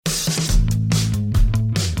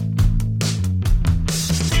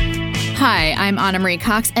Hi, I'm Anna Marie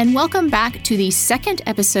Cox, and welcome back to the second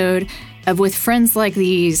episode of With Friends Like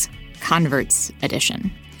These, Converts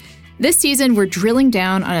Edition. This season, we're drilling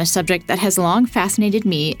down on a subject that has long fascinated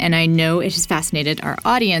me, and I know it has fascinated our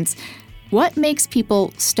audience. What makes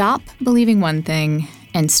people stop believing one thing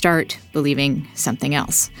and start believing something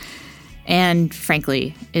else? And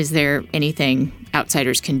frankly, is there anything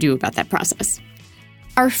outsiders can do about that process?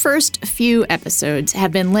 Our first few episodes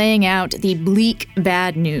have been laying out the bleak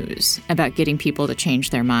bad news about getting people to change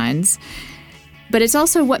their minds. But it's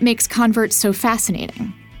also what makes converts so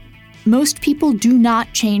fascinating. Most people do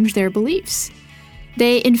not change their beliefs.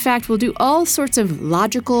 They, in fact, will do all sorts of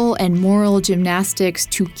logical and moral gymnastics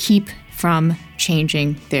to keep from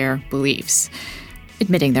changing their beliefs,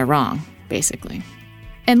 admitting they're wrong, basically.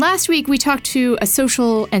 And last week, we talked to a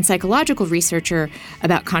social and psychological researcher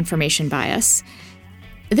about confirmation bias.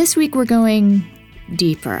 This week, we're going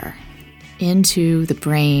deeper into the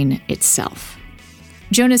brain itself.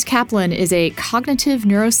 Jonas Kaplan is a cognitive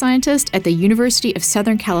neuroscientist at the University of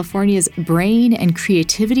Southern California's Brain and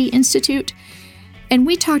Creativity Institute. And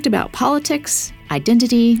we talked about politics,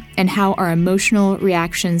 identity, and how our emotional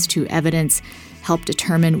reactions to evidence help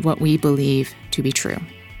determine what we believe to be true.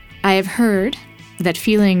 I have heard that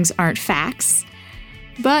feelings aren't facts,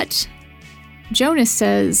 but Jonas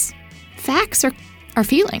says facts are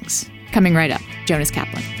feelings. Coming right up, Jonas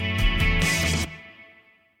Kaplan.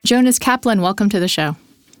 Jonas Kaplan, welcome to the show.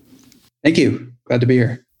 Thank you. Glad to be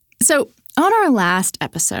here. So on our last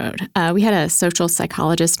episode, we had a social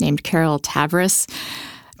psychologist named Carol Tavris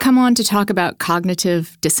come on to talk about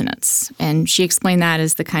cognitive dissonance. And she explained that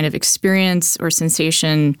as the kind of experience or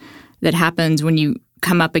sensation that happens when you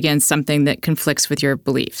come up against something that conflicts with your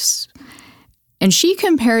beliefs. And she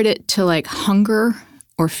compared it to like hunger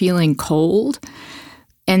or feeling cold.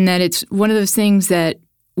 And that it's one of those things that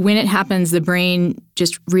when it happens, the brain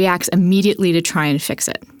just reacts immediately to try and fix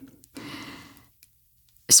it.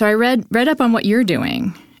 So I read up on what you're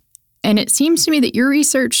doing, and it seems to me that your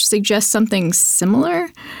research suggests something similar,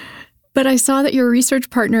 but I saw that your research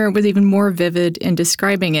partner was even more vivid in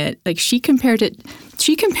describing it. Like she compared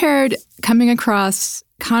coming across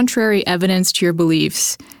contrary evidence to your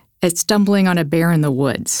beliefs as stumbling on a bear in the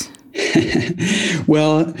woods.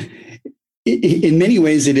 Well, in many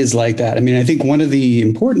ways, it is like that. I mean, I think one of the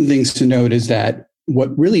important things to note is that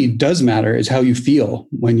what really does matter is how you feel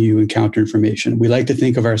when you encounter information. We like to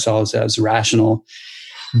think of ourselves as rational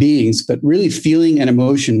beings, but really feeling and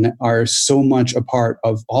emotion are so much a part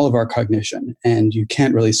of all of our cognition, and you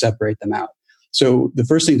can't really separate them out. So the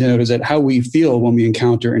first thing to note is that how we feel when we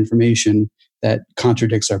encounter information that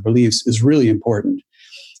contradicts our beliefs is really important.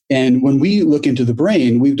 And when we look into the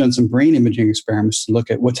brain, we've done some brain imaging experiments to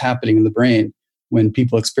look at what's happening in the brain when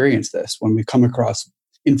people experience this, when we come across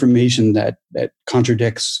information that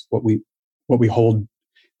contradicts what we hold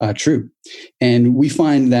true. And we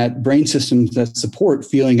find that brain systems that support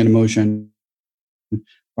feeling and emotion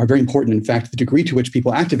are very important. In fact, the degree to which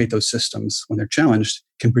people activate those systems when they're challenged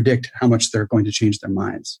can predict how much they're going to change their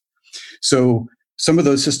minds. So some of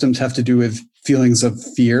those systems have to do with feelings of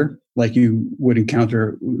fear, like you would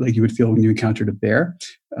feel when you encountered a bear,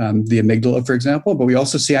 the amygdala, for example. But we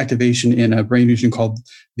also see activation in a brain region called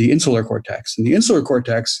the insular cortex. And the insular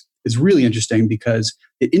cortex is really interesting because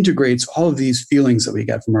it integrates all of these feelings that we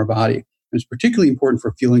get from our body. And it's particularly important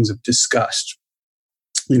for feelings of disgust.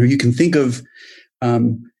 You can think of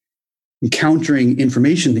encountering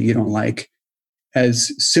information that you don't like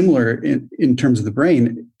as similar in terms of the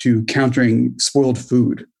brain to countering spoiled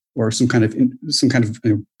food or some kind of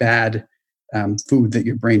bad food that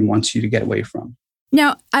your brain wants you to get away from.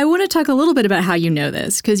 Now, I want to talk a little bit about how you know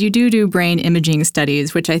this, because you do brain imaging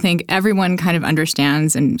studies, which I think everyone kind of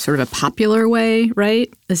understands in sort of a popular way,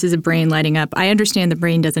 right? This is a brain lighting up. I understand the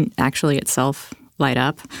brain doesn't actually itself light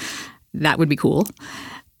up. That would be cool.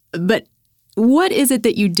 But what is it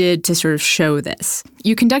that you did to sort of show this?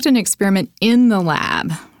 You conducted an experiment in the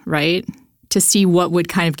lab, right, to see what would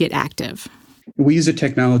kind of get active. We use a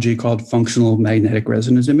technology called functional magnetic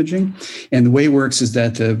resonance imaging. And the way it works is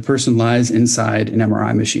that the person lies inside an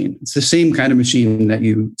MRI machine. It's the same kind of machine that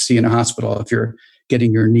you see in a hospital if you're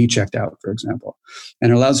getting your knee checked out, for example.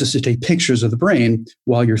 And it allows us to take pictures of the brain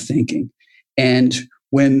while you're thinking. And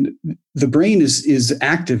when the brain is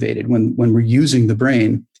activated, when we're using the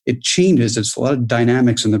brain, it changes. There's a lot of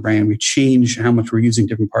dynamics in the brain. We change how much we're using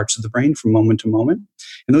different parts of the brain from moment to moment.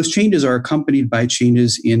 And those changes are accompanied by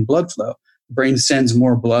changes in blood flow. The brain sends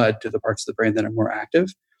more blood to the parts of the brain that are more active.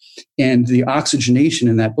 And the oxygenation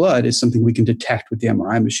in that blood is something we can detect with the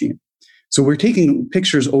MRI machine. So we're taking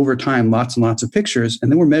pictures over time, lots and lots of pictures,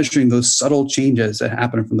 and then we're measuring those subtle changes that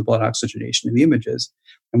happen from the blood oxygenation in the images,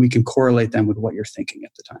 and we can correlate them with what you're thinking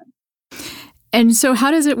at the time. And so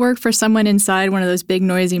how does it work for someone inside one of those big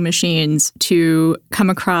noisy machines to come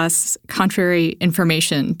across contrary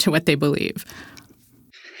information to what they believe?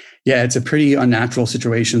 Yeah, it's a pretty unnatural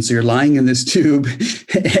situation. So you're lying in this tube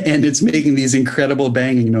and it's making these incredible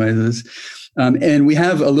banging noises. And we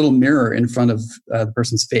have a little mirror in front of the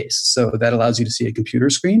person's face. So that allows you to see a computer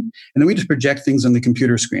screen. And then we just project things on the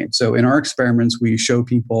computer screen. So in our experiments, we show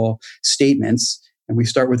people statements, and we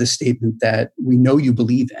start with a statement that we know you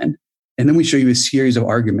believe in. And then we show you a series of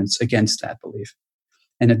arguments against that belief.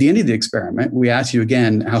 And at the end of the experiment, we ask you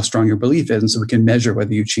again how strong your belief is, and so we can measure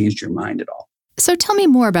whether you changed your mind at all. So tell me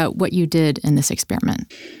more about what you did in this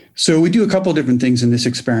experiment. So we do a couple of different things in this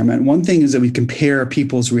experiment. One thing is that we compare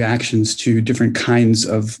people's reactions to different kinds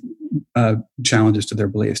of challenges to their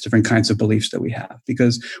beliefs, different kinds of beliefs that we have.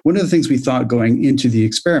 Because one of the things we thought going into the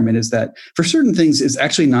experiment is that for certain things, it's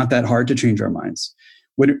actually not that hard to change our minds.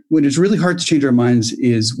 When it's really hard to change our minds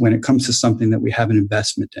is when it comes to something that we have an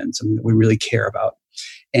investment in, something that we really care about.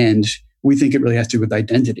 And we think it really has to do with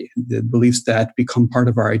identity. The beliefs that become part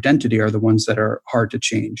of our identity are the ones that are hard to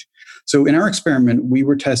change. So in our experiment, we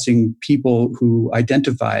were testing people who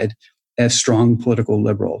identified as strong political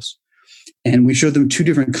liberals. And we showed them two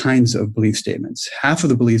different kinds of belief statements. Half of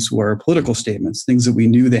the beliefs were political statements, things that we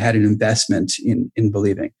knew they had an investment in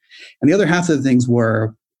believing. And the other half of the things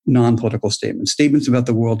were non-political statements, statements about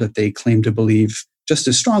the world that they claimed to believe just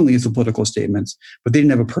as strongly as the political statements, but they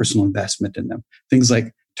didn't have a personal investment in them. Things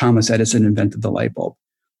like Thomas Edison invented the light bulb.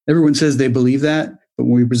 Everyone says they believe that, but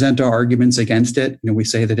when we present our arguments against it, we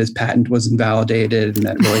say that his patent was invalidated and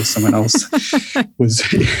that really someone else was.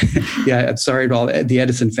 Yeah, I'm sorry to all the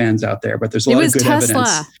Edison fans out there, but there's a lot of good Tesla.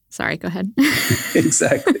 evidence. Sorry, go ahead.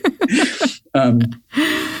 Exactly.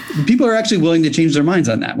 People are actually willing to change their minds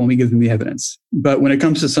on that when we give them the evidence. But when it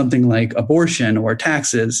comes to something like abortion or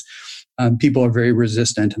taxes, people are very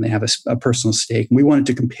resistant and they have a personal stake. And we wanted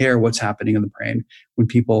to compare what's happening in the brain when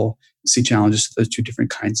people see challenges to those two different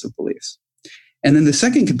kinds of beliefs. And then the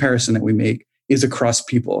second comparison that we make is across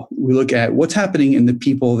people. We look at what's happening in the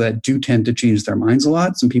people that do tend to change their minds a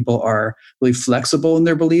lot. Some people are really flexible in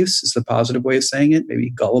their beliefs, is the positive way of saying it. Maybe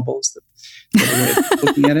gullible is the other way of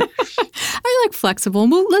looking at it. I like flexible.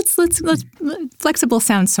 Well, let's flexible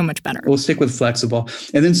sounds so much better. We'll stick with flexible.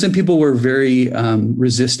 And then some people were very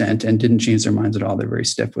resistant and didn't change their minds at all. They're very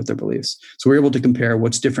stiff with their beliefs. So we're able to compare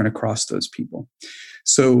what's different across those people.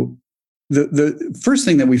 So the first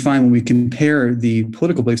thing that we find when we compare the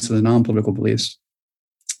political beliefs to the non-political beliefs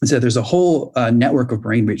is that there's a whole network of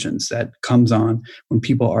brain regions that comes on when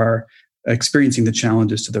people are experiencing the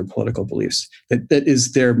challenges to their political beliefs. That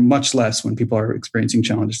is there much less when people are experiencing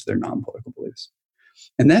challenges to their non-political beliefs.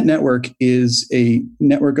 And that network is a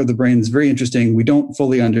network of the brain that's very interesting. We don't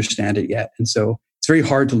fully understand it yet. And so it's very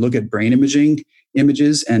hard to look at brain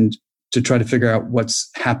images and to try to figure out what's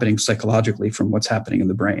happening psychologically from what's happening in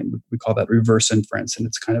the brain. We call that reverse inference, and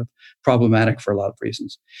it's kind of problematic for a lot of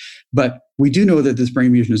reasons. But we do know that this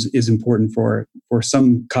brain region is important for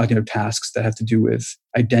some cognitive tasks that have to do with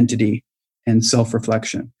identity and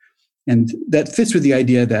self-reflection. And that fits with the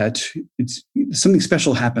idea that it's something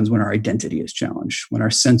special happens when our identity is challenged, when our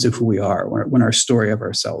sense of who we are, when our story of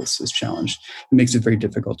ourselves is challenged. It makes it very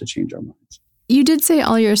difficult to change our minds. You did say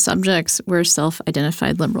all your subjects were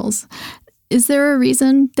self-identified liberals. Is there a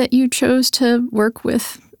reason that you chose to work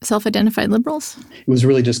with self-identified liberals? It was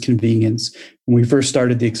really just convenience. When we first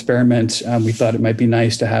started the experiment, we thought it might be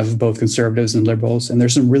nice to have both conservatives and liberals. And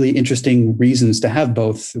there's some really interesting reasons to have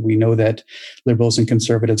both. We know that liberals and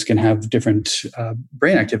conservatives can have different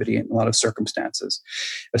brain activity in a lot of circumstances,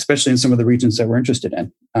 especially in some of the regions that we're interested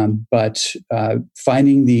in. But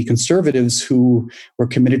finding the conservatives who were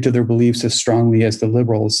committed to their beliefs as strongly as the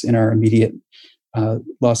liberals in our immediate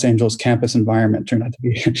Los Angeles campus environment turned out to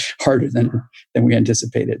be harder than we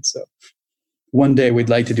anticipated. So one day we'd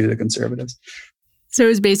like to do the conservatives. So it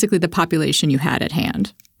was basically the population you had at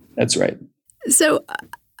hand. That's right. So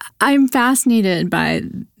I'm fascinated by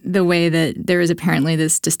the way that there is apparently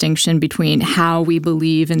this distinction between how we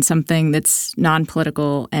believe in something that's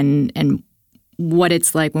non-political and what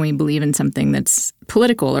it's like when we believe in something that's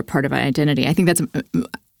political or part of our identity.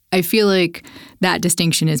 I feel like that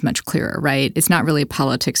distinction is much clearer, right? It's not really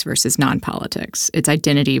politics versus non-politics. It's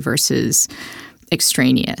identity versus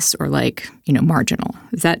extraneous or marginal.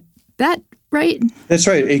 Is that right? That's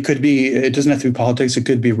right. It doesn't have to be politics. It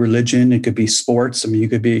could be religion. It could be sports. I mean, you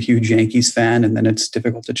could be a huge Yankees fan and then it's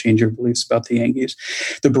difficult to change your beliefs about the Yankees.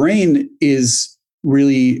 The brain is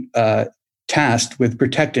really tasked with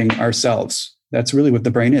protecting ourselves. That's really what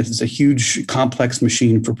the brain is. It's a huge, complex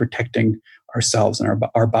machine for protecting ourselves and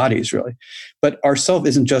our bodies, really. But our self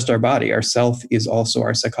isn't just our body. Our self is also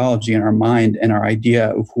our psychology and our mind and our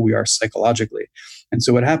idea of who we are psychologically. And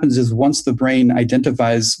so what happens is once the brain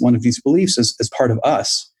identifies one of these beliefs as part of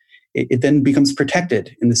us, it then becomes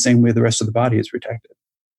protected in the same way the rest of the body is protected.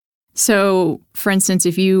 So, for instance,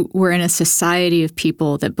 if you were in a society of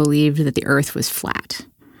people that believed that the earth was flat,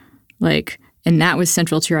 and that was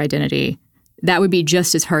central to your identity, that would be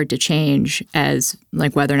just as hard to change as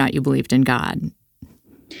whether or not you believed in God.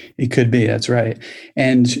 It could be, that's right.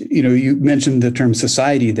 And, you mentioned the term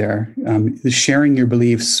society there. Sharing your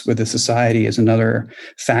beliefs with a society is another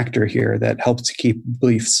factor here that helps to keep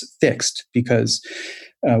beliefs fixed because,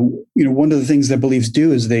 one of the things that beliefs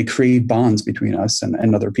do is they create bonds between us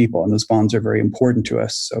and other people. And those bonds are very important to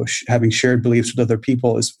us. So having shared beliefs with other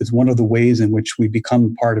people is one of the ways in which we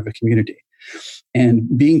become part of a community.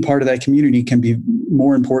 And being part of that community can be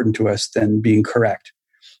more important to us than being correct.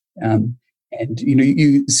 And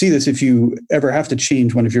you see this if you ever have to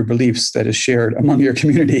change one of your beliefs that is shared among your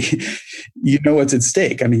community. You know what's at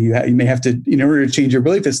stake. I mean, you may have to, in order to change your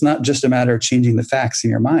belief, it's not just a matter of changing the facts in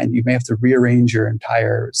your mind. You may have to rearrange your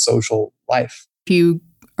entire social life. If you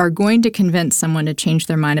are going to convince someone to change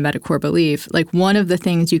their mind about a core belief, one of the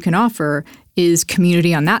things you can offer is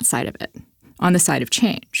community on that side of it, on the side of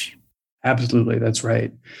change. Absolutely, that's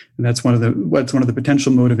right, and that's one of the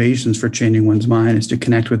potential motivations for changing one's mind is to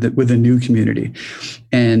connect with a new community,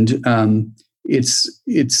 and I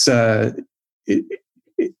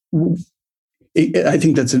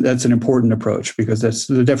think that's an important approach because that's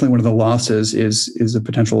definitely one of the losses is a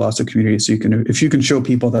potential loss of community. So if you can show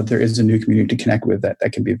people that there is a new community to connect with, that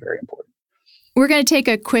can be very important. We're going to take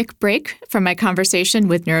a quick break from my conversation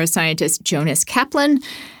with neuroscientist Jonas Kaplan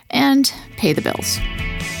and pay the bills.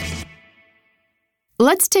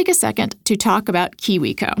 Let's take a second to talk about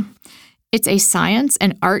KiwiCo. It's a science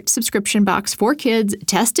and art subscription box for kids,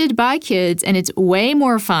 tested by kids, and it's way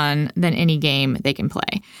more fun than any game they can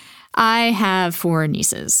play. I have 4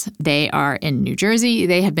 nieces. They are in New Jersey.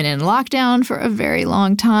 They have been in lockdown for a very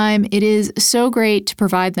long time. It is so great to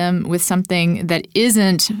provide them with something that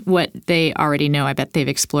isn't what they already know. I bet they've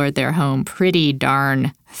explored their home pretty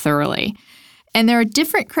darn thoroughly. And there are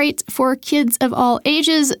different crates for kids of all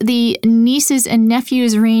ages. The nieces and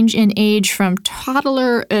nephews range in age from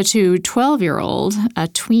toddler to 12-year-old, a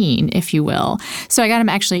tween, if you will. So I got them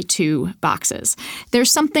actually 2 boxes. There's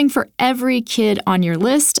something for every kid on your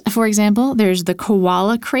list. For example, there's the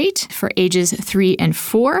koala crate for ages 3 and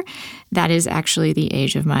 4. That is actually the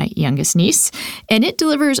age of my youngest niece. And it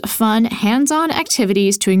delivers fun, hands-on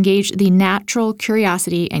activities to engage the natural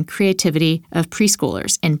curiosity and creativity of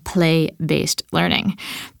preschoolers in play-based learning.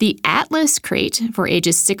 The Atlas crate for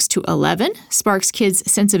ages 6 to 11 sparks kids'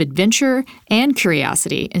 sense of adventure and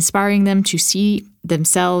curiosity, inspiring them to see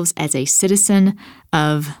themselves as a citizen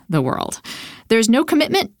of the world. There's no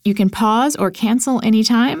commitment. You can pause or cancel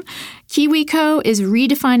anytime. KiwiCo is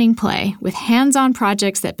redefining play with hands-on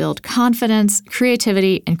projects that build confidence,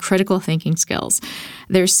 creativity, and critical thinking skills.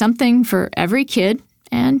 There's something for every kid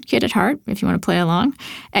and kid at heart, if you want to play along,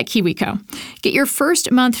 at KiwiCo. Get your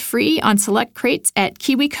first month free on select crates at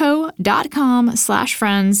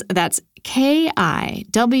kiwico.com/friends. That's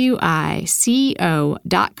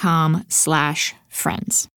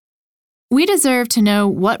KIWICO.com/friends. We deserve to know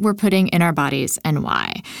what we're putting in our bodies and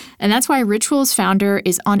why. And that's why Ritual's founder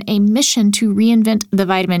is on a mission to reinvent the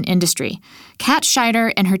vitamin industry. Kat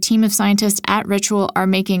Scheider and her team of scientists at Ritual are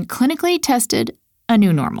making clinically tested a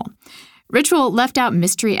new normal. Ritual left out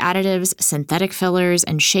mystery additives, synthetic fillers,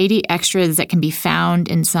 and shady extras that can be found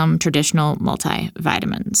in some traditional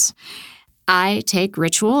multivitamins. I take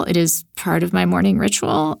Ritual. It is part of my morning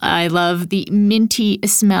ritual. I love the minty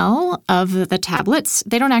smell of the tablets.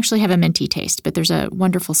 They don't actually have a minty taste, but there's a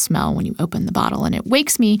wonderful smell when you open the bottle, and it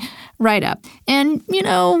wakes me right up. And,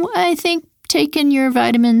 I think taking your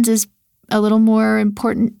vitamins is a little more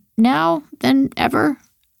important now than ever.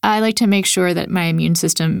 I like to make sure that my immune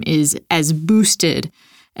system is as boosted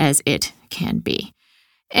as it can be.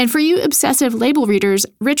 And for you obsessive label readers,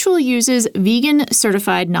 Ritual uses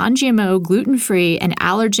vegan-certified, non-GMO, gluten-free, and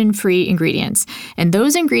allergen-free ingredients. And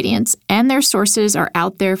those ingredients and their sources are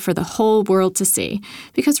out there for the whole world to see,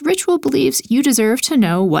 because Ritual believes you deserve to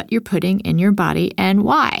know what you're putting in your body and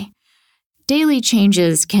why. Daily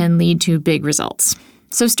changes can lead to big results.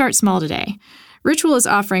 So start small today. Ritual is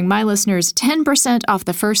offering my listeners 10% off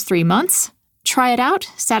the first 3 months. Try it out,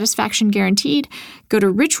 satisfaction guaranteed. Go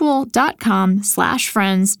to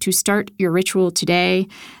ritual.com/friends to start your ritual today.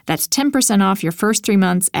 That's 10% off your first 3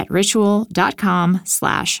 months at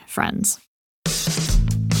ritual.com/friends.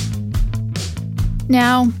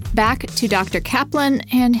 Now, back to Dr. Kaplan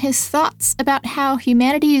and his thoughts about how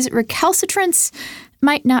humanity's recalcitrance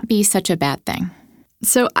might not be such a bad thing.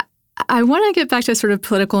 So I want to get back to sort of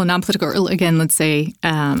political and non-political, or again, let's say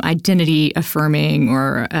identity affirming,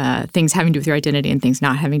 or things having to do with your identity and things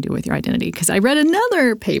not having to do with your identity. Because I read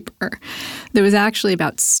another paper that was actually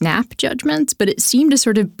about snap judgments, but it seemed to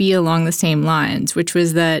sort of be along the same lines, which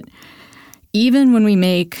was that even when we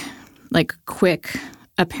make like quick,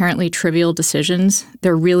 apparently trivial decisions,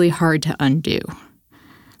 they're really hard to undo.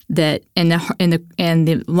 That and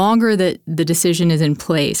the longer that the decision is in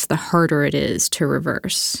place, the harder it is to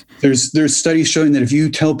reverse. There's studies showing that if you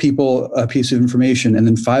tell people a piece of information and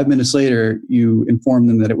then 5 minutes later you inform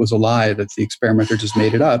them that it was a lie, that the experimenter just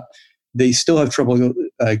made it up, they still have trouble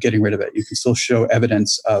getting rid of it. You can still show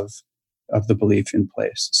evidence of the belief in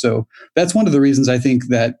place. So that's one of the reasons I think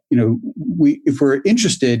that, if we're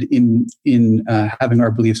interested in having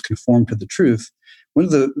our beliefs conform to the truth, one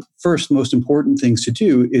of the first most important things to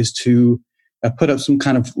do is to put up some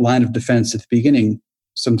kind of line of defense at the beginning,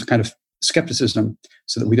 some kind of skepticism,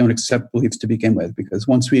 so that we don't accept beliefs to begin with, because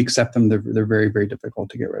once we accept them, they're very, very difficult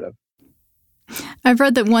to get rid of. I've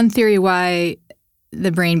read that one theory why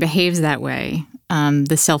the brain behaves that way,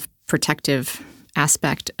 the self-protective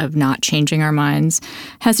aspect of not changing our minds,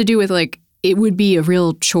 has to do with it would be a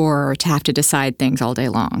real chore to have to decide things all day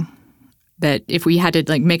long. That if we had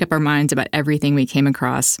to make up our minds about everything we came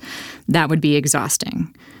across, that would be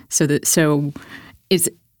exhausting. So it's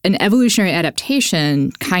an evolutionary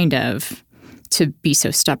adaptation, kind of, to be so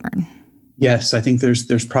stubborn. Yes, I think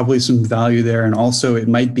there's probably some value there, and also it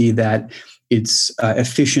might be that it's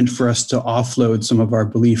efficient for us to offload some of our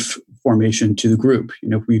belief formation to the group.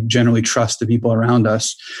 If we generally trust the people around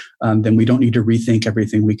us, then we don't need to rethink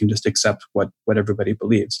everything. We can just accept what everybody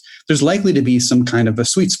believes. There's likely to be some kind of a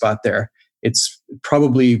sweet spot there. It's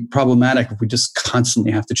probably problematic if we just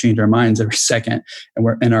constantly have to change our minds every second,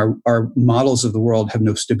 and our models of the world have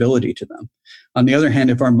no stability to them. On the other hand,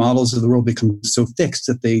 if our models of the world become so fixed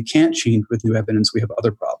that they can't change with new evidence, we have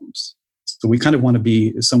other problems. So we kind of want to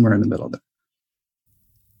be somewhere in the middle there.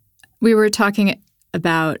 We were talking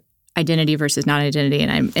about identity versus non-identity,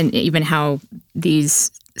 and even how these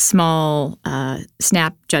small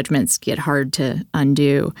snap judgments get hard to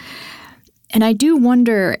undo. And I do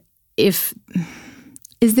wonder is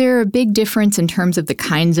there a big difference in terms of the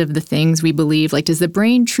kinds of the things we believe? Does the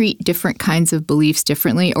brain treat different kinds of beliefs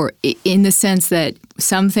differently, or in the sense that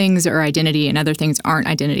some things are identity and other things aren't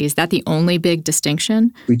identity? Is that the only big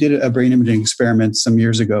distinction? We did a brain imaging experiment some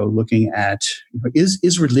years ago looking at,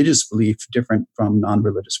 is religious belief different from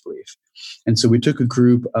non-religious belief? And so we took a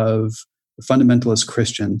group of fundamentalist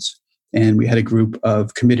Christians, and we had a group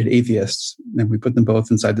of committed atheists, and we put them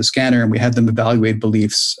both inside the scanner, and we had them evaluate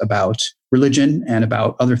beliefs about religion and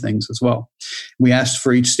about other things as well. We asked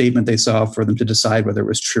for each statement they saw for them to decide whether it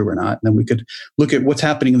was true or not. And then we could look at what's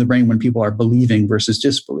happening in the brain when people are believing versus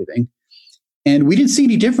disbelieving. And we didn't see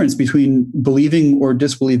any difference between believing or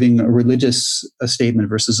disbelieving a religious statement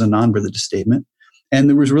versus a non-religious statement. And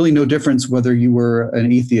there was really no difference whether you were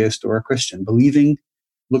an atheist or a Christian. Believing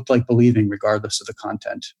looked like believing regardless of the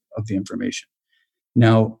content of the information.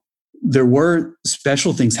 Now, there were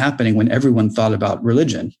special things happening when everyone thought about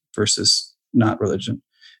religion versus not religion,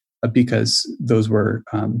 because those were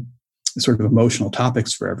sort of emotional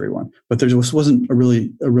topics for everyone. But there wasn't a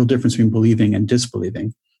real difference between believing and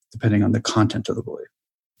disbelieving, depending on the content of the belief.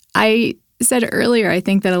 I said earlier, I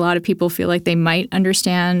think that a lot of people feel like they might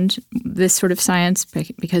understand this sort of science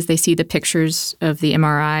because they see the pictures of the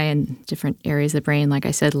MRI and different areas of the brain, like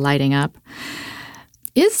I said, lighting up.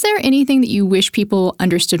 Is there anything that you wish people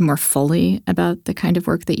understood more fully about the kind of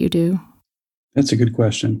work that you do? That's a good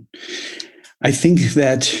question. I think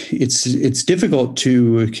that it's difficult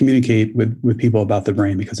to communicate with people about the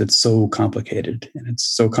brain because it's so complicated, and it's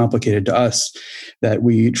so complicated to us that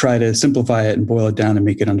we try to simplify it and boil it down and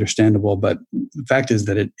make it understandable. But the fact is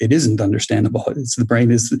that it isn't understandable. The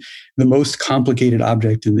brain is the most complicated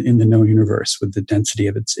object in the known universe, with the density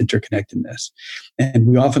of its interconnectedness. And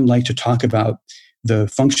we often like to talk about the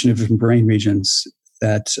function of different brain regions,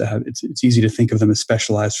 that it's easy to think of them as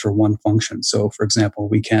specialized for one function. So, for example,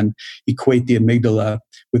 we can equate the amygdala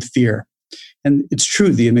with fear. And it's true,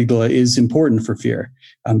 the amygdala is important for fear.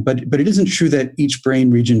 But it isn't true that each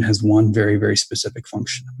brain region has one very, very specific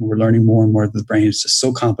function. We're learning more and more that the brain is just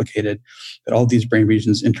so complicated that all these brain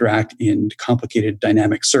regions interact in complicated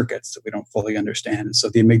dynamic circuits that we don't fully understand. And so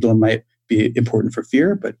the amygdala might be important for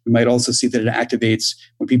fear, but we might also see that it activates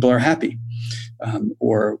when people are happy.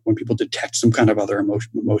 or when people detect some kind of other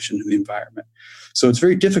emotion in the environment. So it's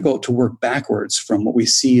very difficult to work backwards from what we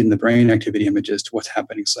see in the brain activity images to what's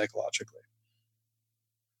happening psychologically.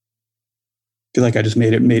 I feel like I just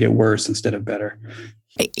made it worse instead of better.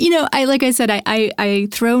 I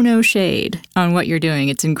throw no shade on what you're doing.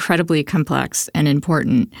 It's incredibly complex and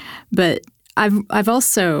important. But I've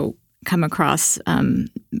also come across,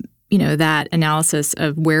 that analysis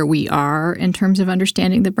of where we are in terms of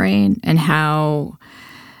understanding the brain and how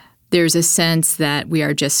there's a sense that we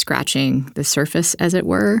are just scratching the surface, as it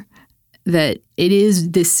were. That it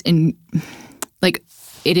is this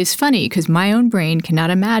it is funny because my own brain cannot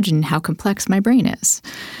imagine how complex my brain is.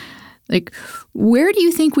 Like, where do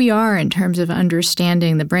you think we are in terms of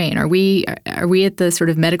understanding the brain? Are we at the sort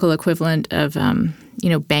of medical equivalent of,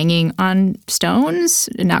 banging on stones?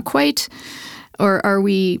 Not quite. Or are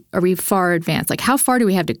we far advanced? Like, how far do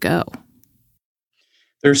we have to go?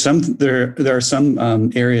 There are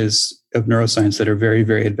some areas of neuroscience that are very,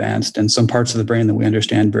 very advanced, and some parts of the brain that we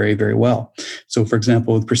understand very, very well. So, for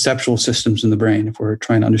example, with perceptual systems in the brain, if we're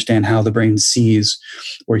trying to understand how the brain sees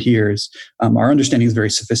or hears, our understanding is very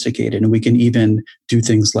sophisticated, and we can even do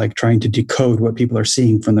things like trying to decode what people are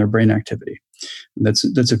seeing from their brain activity. That's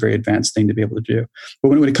a very advanced thing to be able to do. But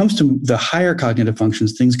when it comes to the higher cognitive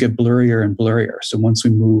functions, things get blurrier and blurrier. So once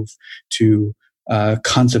we move to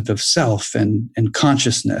concept of self and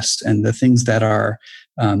consciousness and the things that are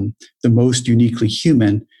the most uniquely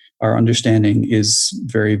human, our understanding is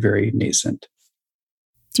very, very nascent.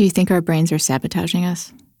 Do you think our brains are sabotaging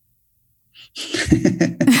us?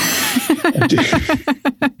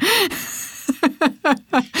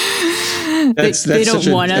 They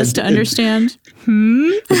don't want us to understand.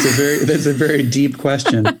 That's a very deep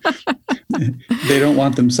question. They don't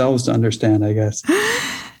want themselves to understand, I guess.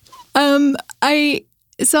 I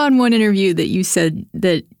saw in one interview that you said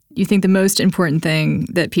that you think the most important thing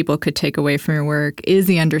that people could take away from your work is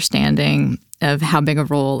the understanding of how big a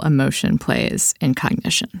role emotion plays in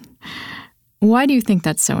cognition. Why do you think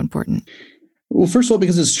that's so important? Well, first of all,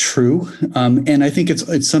 because it's true. And I think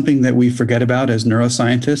it's something that we forget about as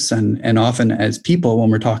neuroscientists and often as people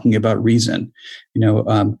when we're talking about reason.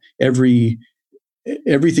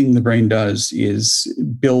 Everything the brain does is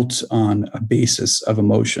built on a basis of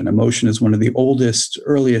emotion. Emotion is one of the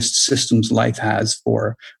earliest systems life has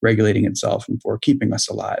for regulating itself and for keeping us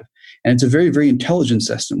alive. And it's a very, very intelligent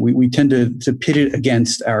system. We tend to pit it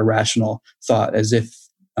against our rational thought as if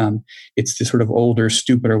it's this sort of older,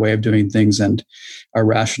 stupider way of doing things, and our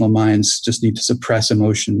rational minds just need to suppress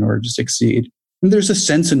emotion in order to succeed. And there's a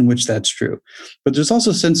sense in which that's true, but there's also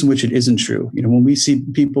a sense in which it isn't true. When we see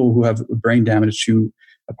people who have brain damage to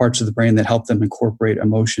parts of the brain that help them incorporate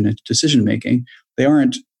emotion into decision making, they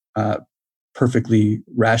aren't perfectly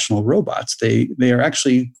rational robots. They are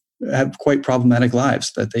actually have quite problematic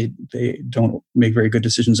lives, that they don't make very good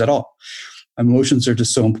decisions at all. Emotions are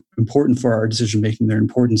just so important for our decision making. They're an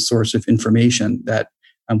important source of information that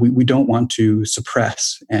we don't want to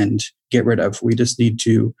suppress and get rid of. We just need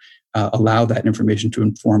to allow that information to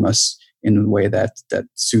inform us in a way that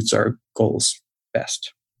suits our goals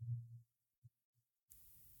best.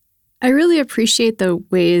 I really appreciate the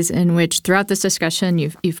ways in which throughout this discussion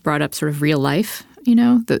you've brought up sort of real life,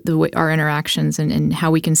 the way our interactions and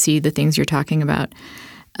how we can see the things you're talking about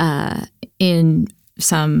in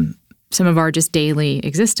some of our just daily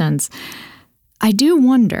existence. I do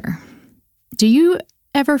wonder, do you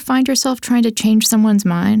ever find yourself trying to change someone's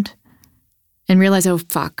mind and realize, oh,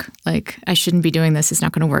 fuck, like I shouldn't be doing this. It's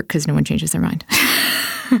not going to work because no one changes their mind?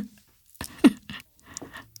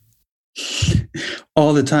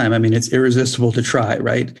 All the time. I mean, it's irresistible to try,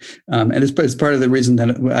 right? And it's part of the reason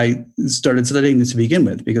that I started studying this to begin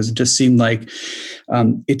with, because it just seemed like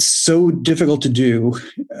it's so difficult to do,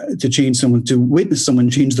 to change someone, to witness someone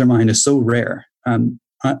change their mind is so rare. And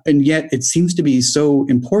yet it seems to be so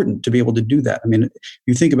important to be able to do that. I mean,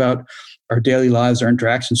 you think about our daily lives, our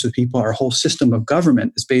interactions with people, our whole system of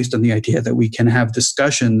government is based on the idea that we can have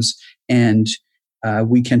discussions and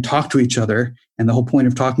we can talk to each other. And the whole point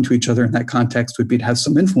of talking to each other in that context would be to have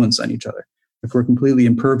some influence on each other. If we're completely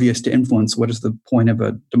impervious to influence, what is the point of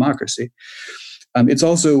a democracy? It's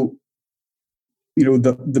also,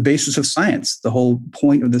 the basis of science. The whole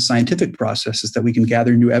point of the scientific process is that we can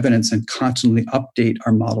gather new evidence and constantly update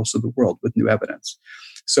our models of the world with new evidence.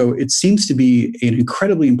 So it seems to be an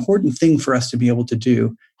incredibly important thing for us to be able to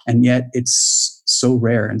do, and yet it's so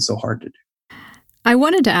rare and so hard to do. I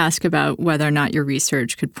wanted to ask about whether or not your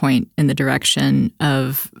research could point in the direction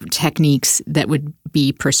of techniques that would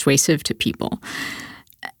be persuasive to people.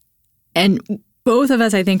 And both of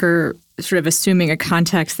us, I think, are sort of assuming a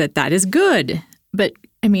context that is good. But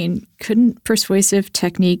I mean, couldn't persuasive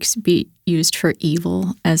techniques be used for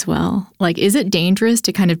evil as well? Like, is it dangerous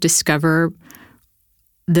to kind of discover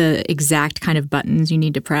the exact kind of buttons you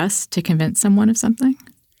need to press to convince someone of something?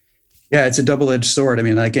 Yeah, it's a double-edged sword. I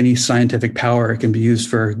mean, like any scientific power, it can be used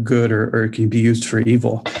for good or it can be used for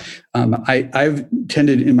evil. I've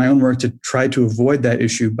tended in my own work to try to avoid that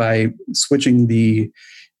issue by switching the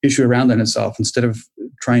issue around on itself. Instead of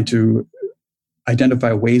trying to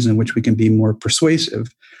identify ways in which we can be more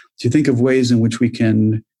persuasive, to think of ways in which we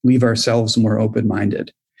can leave ourselves more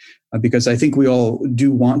open-minded. Because I think we all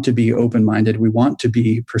do want to be open-minded. We want to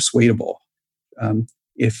be persuadable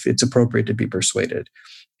if it's appropriate to be persuaded.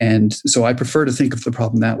 And so I prefer to think of the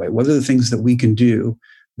problem that way. What are the things that we can do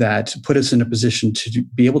that put us in a position to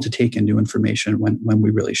be able to take in new information when we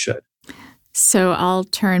really should? So I'll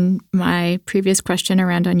turn my previous question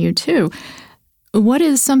around on you too. What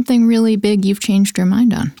is something really big you've changed your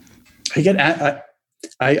mind on? I get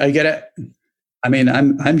it. I mean,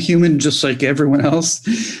 I'm human just like everyone else.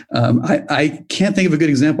 I can't think of a good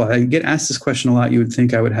example. I get asked this question a lot. You would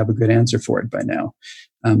think I would have a good answer for it by now.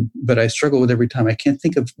 But I struggle with it every time. I can't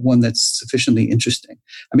think of one that's sufficiently interesting.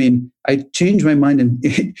 I mean, I change my mind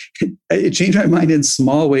in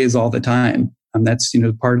small ways all the time. That's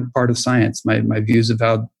part of science. My views of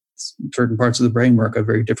how certain parts of the brain work are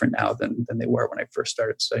very different now than they were when I first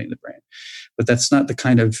started studying the brain. But that's not the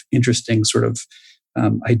kind of interesting sort of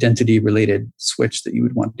identity-related switch that you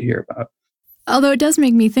would want to hear about. Although it does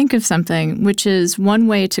make me think of something, which is one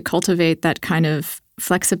way to cultivate that kind of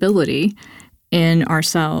flexibility in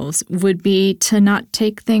ourselves would be to not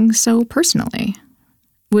take things so personally,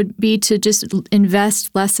 would be to just invest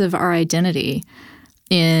less of our identity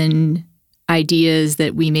in ideas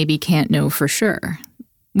that we maybe can't know for sure,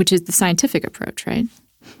 which is the scientific approach, right?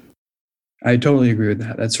 I totally agree with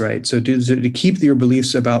that. That's right. So to keep your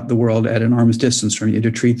beliefs about the world at an arm's distance from you, to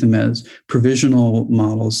treat them as provisional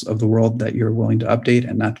models of the world that you're willing to update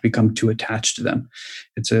and not to become too attached to them.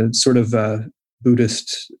 It's a sort of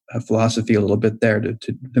Buddhist philosophy a little bit there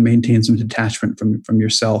to maintain some detachment from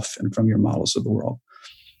yourself and from your models of the world.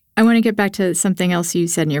 I want to get back to something else you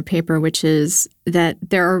said in your paper, which is that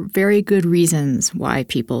there are very good reasons why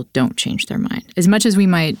people don't change their mind. As much as we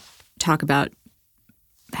might talk about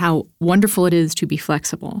how wonderful it is to be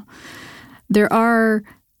flexible, there are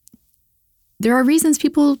reasons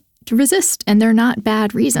people to resist, and they're not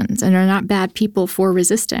bad reasons, and they're not bad people for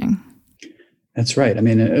resisting. That's right. I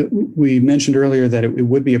mean, we mentioned earlier that it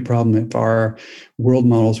would be a problem if our world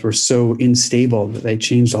models were so unstable that they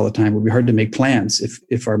changed all the time. It would be hard to make plans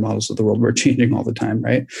if our models of the world were changing all the time,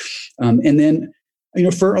 right? And then,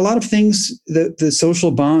 for a lot of things, the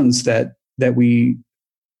social bonds that we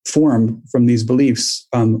form from these beliefs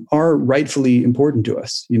are rightfully important to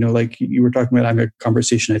us. Like you were talking about, I'm a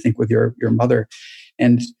conversation, I think, with your mother,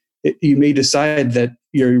 and you may decide that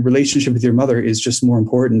your relationship with your mother is just more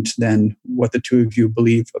important than what the two of you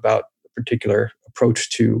believe about a particular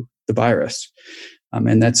approach to the virus.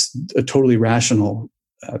 And that's a totally rational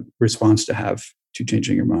response to have to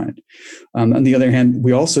changing your mind. On the other hand,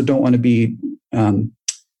 we also don't want to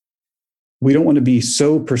be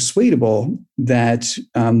so persuadable that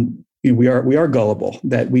we are gullible,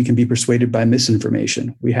 that we can be persuaded by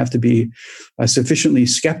misinformation. We have to be sufficiently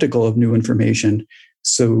skeptical of new information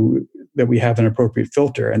so that we have an appropriate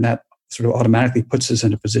filter, and that sort of automatically puts us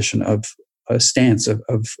in a position of a stance of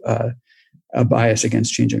a bias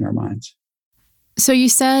against changing our minds. So you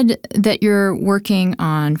said that you're working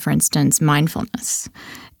on, for instance, mindfulness.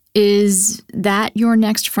 Is that your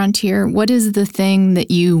next frontier? What is the thing that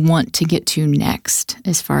you want to get to next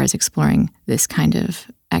as far as exploring this kind of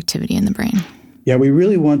activity in the brain? Yeah, we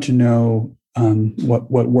really want to know what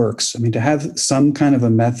works. I mean, to have some kind of a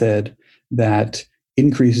method that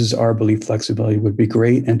increases our belief flexibility would be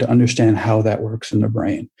great, and to understand how that works in the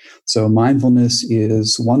brain. So mindfulness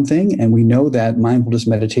is one thing, and we know that mindfulness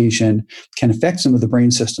meditation can affect some of the brain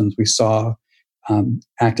systems we saw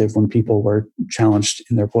active when people were challenged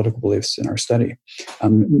in their political beliefs in our study.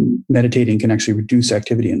 Meditating can actually reduce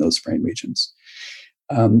activity in those brain regions.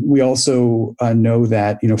 We also know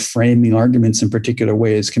that framing arguments in particular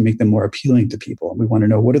ways can make them more appealing to people. We want to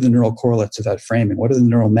know, what are the neural correlates of that framing? What are the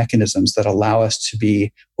neural mechanisms that allow us to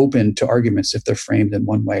be open to arguments if they're framed in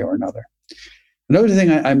one way or another? Another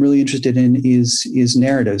thing I'm really interested in is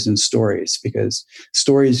narratives and stories, because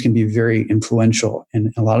stories can be very influential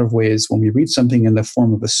in a lot of ways. When we read something in the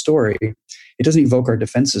form of a story, it doesn't evoke our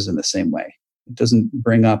defenses in the same way. It doesn't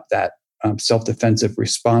bring up that self-defensive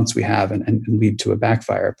response we have and lead to a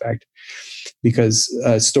backfire effect, because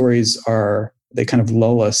stories they kind of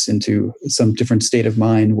lull us into some different state of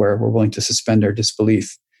mind where we're willing to suspend our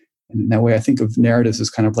disbelief And in that way, I think of narratives as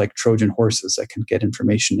kind of like Trojan horses that can get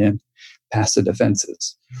information in past the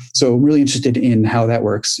defenses. So I'm really interested in how that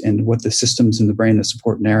works and what the systems in the brain that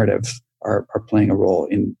support narrative are playing a role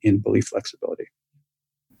in belief flexibility.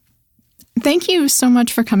 Thank you so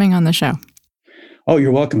much for coming on the show. Oh,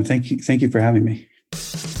 you're welcome. Thank you for having me.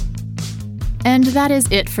 And that is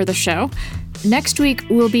it for the show. Next week,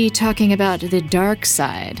 we'll be talking about the dark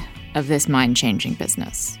side of this mind-changing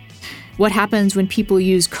business. What happens when people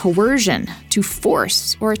use coercion to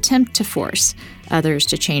force or attempt to force others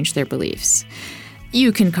to change their beliefs?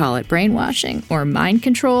 You can call it brainwashing or mind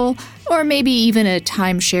control, or maybe even a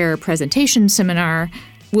timeshare presentation seminar.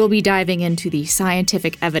 We'll be diving into the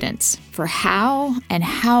scientific evidence for how and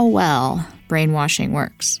how well brainwashing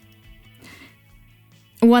works.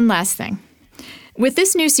 One last thing. With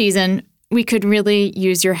this new season, we could really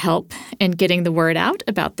use your help in getting the word out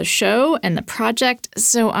about the show and the project,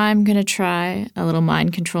 so I'm going to try a little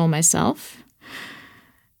mind control myself.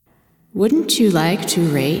 Wouldn't you like to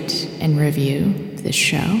rate and review this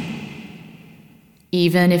show?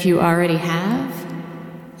 Even if you already have,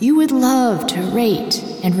 you would love to rate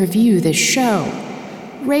and review this show.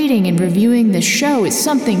 Rating and reviewing this show is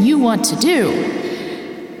something you want to do.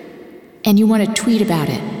 And you want to tweet about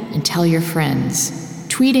it and tell your friends.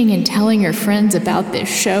 Tweeting and telling your friends about this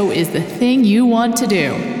show is the thing you want to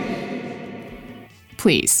do.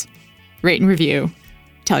 Please, rate and review,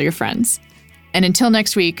 tell your friends. And until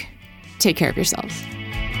next week, take care of yourselves.